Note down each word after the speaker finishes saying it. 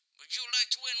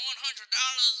to win $100?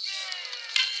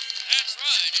 That's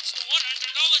right, it's the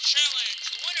 $100 challenge.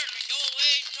 The winner can go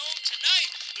away home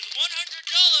tonight with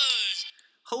 $100.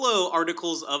 Hello,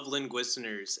 Articles of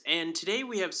Linguisteners, and today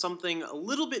we have something a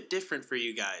little bit different for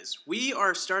you guys. We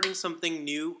are starting something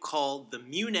new called the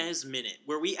Muniz Minute,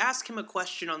 where we ask him a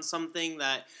question on something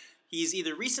that he's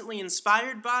either recently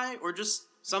inspired by or just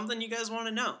something you guys want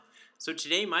to know. So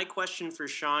today, my question for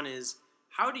Sean is,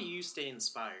 how do you stay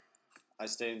inspired? I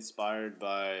stay inspired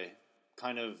by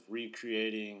kind of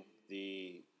recreating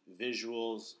the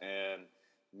visuals and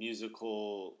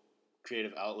musical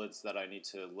creative outlets that I need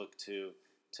to look to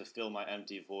fill my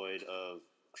empty void of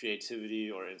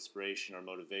creativity or inspiration or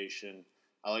motivation.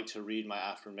 I like to read my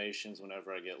affirmations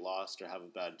whenever I get lost or have a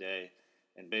bad day.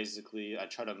 And basically, I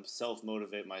try to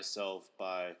self-motivate myself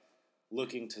by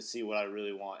looking to see what I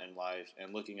really want in life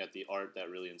and looking at the art that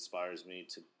really inspires me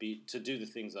to do the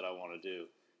things that I want to do,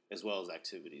 as well as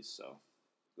activities. So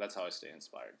that's how I stay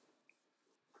inspired.